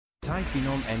Thai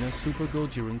phenom Anna Supergirl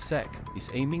Jurunsak is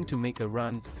aiming to make a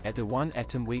run at the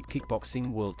atomweight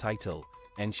kickboxing world title,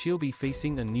 and she'll be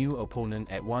facing a new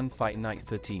opponent at One Fight Night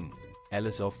 13,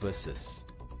 Elizov vs.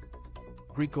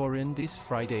 Grigorian this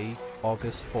Friday,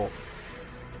 August 4th.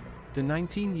 The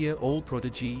 19-year-old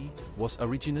prodigy was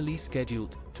originally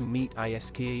scheduled to meet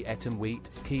ISKA atomweight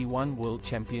K1 world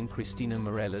champion Cristina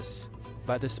Morales,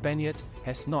 but the Spaniard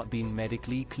has not been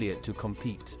medically cleared to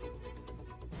compete.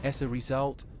 As a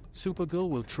result, Supergirl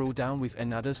will throw down with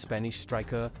another Spanish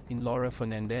striker in Lara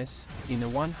Fernandez in a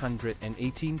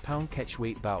 118-pound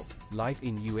catchweight bout, live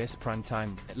in US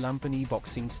primetime at Lumpini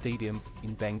Boxing Stadium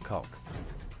in Bangkok,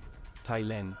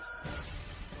 Thailand.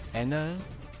 Anna,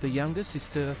 the younger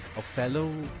sister of fellow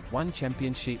One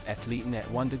Championship athlete Nat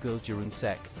Wondergirl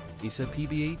Jurunsak, is a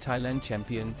PBA Thailand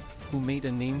champion who made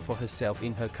a name for herself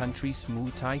in her country's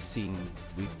Muay Thai scene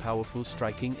with powerful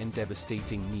striking and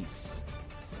devastating knees.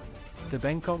 The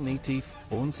Bangkok native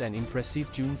owns an impressive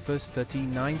June 1st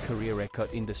 39 career record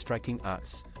in the striking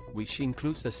arts, which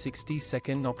includes a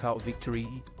 60-second knockout victory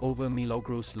over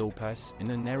Milagros Lopez and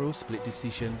a narrow split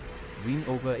decision win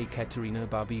over Ekaterina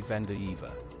Barbie van der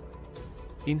Eva.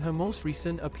 In her most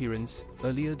recent appearance,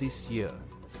 earlier this year,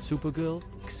 Supergirl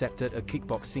accepted a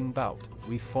kickboxing bout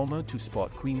with former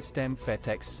two-sport queen Stam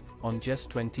Fairtex on just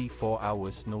 24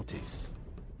 hours' notice,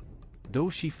 though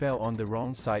she fell on the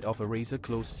wrong side of a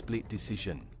razor-close split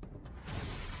decision.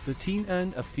 The teen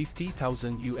earned a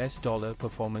 $50,000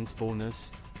 performance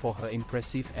bonus for her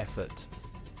impressive effort.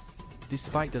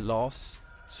 Despite the loss,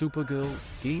 Supergirl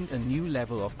gained a new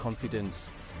level of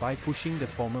confidence by pushing the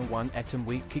former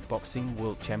atomweight kickboxing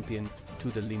world champion to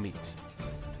the limit.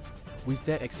 With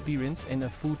that experience and a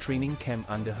full training camp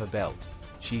under her belt,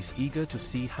 she's eager to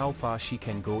see how far she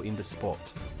can go in the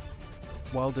sport.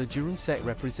 While the Jurunsak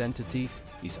representative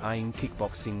is eyeing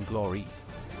kickboxing glory,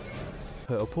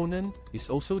 her opponent is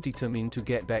also determined to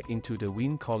get back into the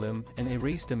win column and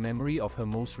erase the memory of her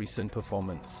most recent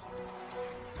performance.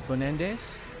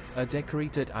 Fernandez, a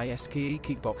decorated ISKA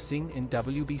kickboxing and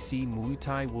WBC Muay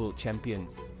Thai world champion,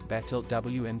 battled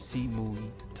WMC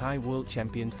Muay Thai world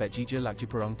champion Fajija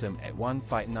Lakjiparongtam at One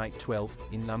Fight Night 12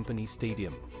 in Lumpini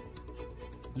Stadium,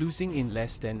 losing in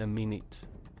less than a minute.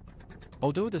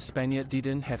 Although the Spaniard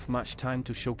didn't have much time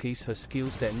to showcase her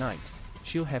skills that night,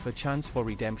 she'll have a chance for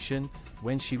redemption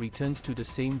when she returns to the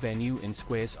same venue and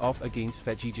squares off against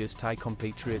Fajija's Thai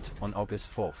compatriot on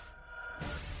August 4th.